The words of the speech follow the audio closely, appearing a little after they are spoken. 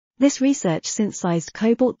This research synthesized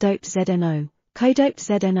cobalt-doped ZnO, co-doped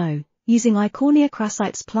ZnO, using Eichhornia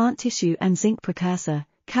crassipes plant tissue and zinc precursor,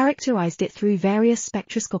 characterized it through various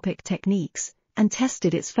spectroscopic techniques, and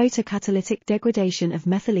tested its photocatalytic degradation of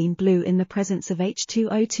methylene blue in the presence of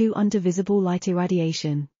H2O2 under visible light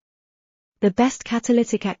irradiation. The best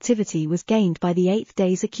catalytic activity was gained by the 8th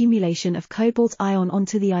day's accumulation of cobalt ion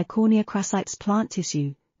onto the Eichhornia crassipes plant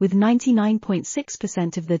tissue, with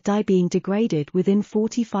 99.6% of the dye being degraded within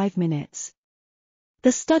 45 minutes.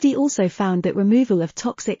 The study also found that removal of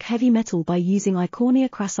toxic heavy metal by using Eichhornia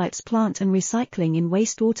crassipes plant and recycling in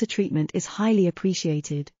wastewater treatment is highly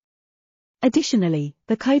appreciated. Additionally,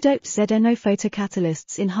 the co-doped ZnO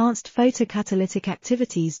photocatalysts enhanced photocatalytic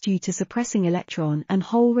activities due to suppressing electron and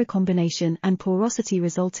hole recombination and porosity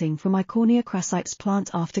resulting from Eichhornia crassipes plant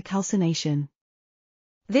after calcination.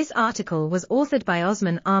 This article was authored by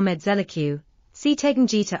Osman, Ahmed, Zelekew, Setegn,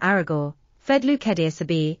 Geta, Aragaw, Fedlu, Kedir,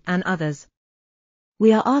 Sabir, and others.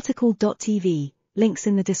 We are article.tv, links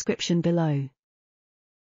in the description below.